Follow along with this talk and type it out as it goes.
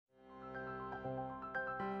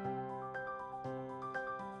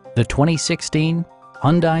The 2016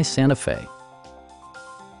 Hyundai Santa Fe.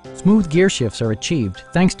 Smooth gear shifts are achieved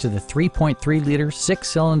thanks to the 3.3-liter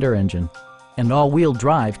six-cylinder engine, and all-wheel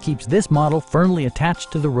drive keeps this model firmly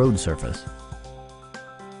attached to the road surface.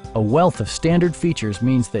 A wealth of standard features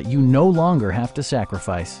means that you no longer have to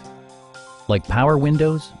sacrifice, like power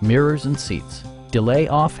windows, mirrors and seats,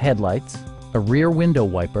 delay-off headlights, a rear window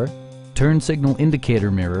wiper, turn signal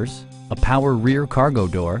indicator mirrors, a power rear cargo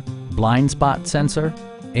door, blind spot sensor,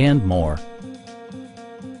 and more.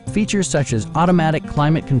 Features such as automatic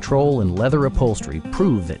climate control and leather upholstery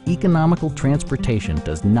prove that economical transportation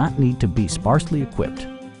does not need to be sparsely equipped.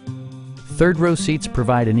 Third-row seats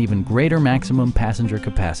provide an even greater maximum passenger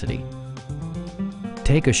capacity.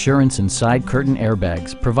 Take assurance in side curtain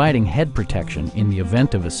airbags, providing head protection in the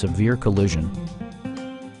event of a severe collision.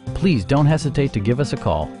 Please don't hesitate to give us a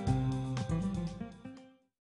call.